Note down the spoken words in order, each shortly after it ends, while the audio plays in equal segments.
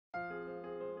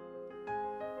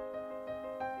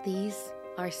These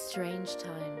are strange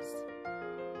times.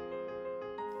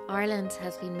 Ireland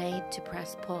has been made to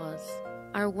press pause.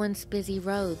 Our once busy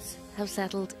roads have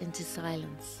settled into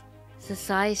silence.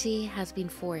 Society has been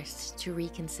forced to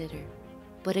reconsider.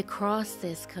 But across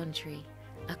this country,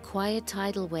 a quiet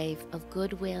tidal wave of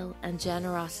goodwill and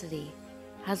generosity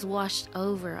has washed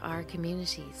over our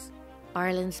communities.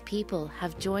 Ireland's people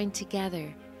have joined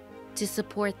together to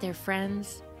support their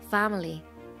friends, family,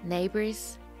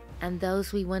 neighbours, and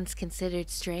those we once considered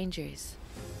strangers.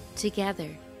 Together,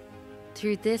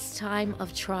 through this time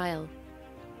of trial,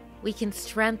 we can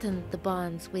strengthen the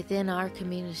bonds within our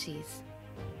communities.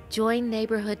 Join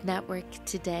Neighbourhood Network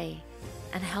today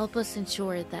and help us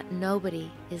ensure that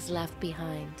nobody is left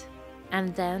behind.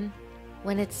 And then,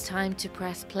 when it's time to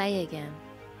press play again,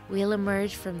 we'll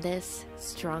emerge from this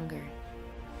stronger.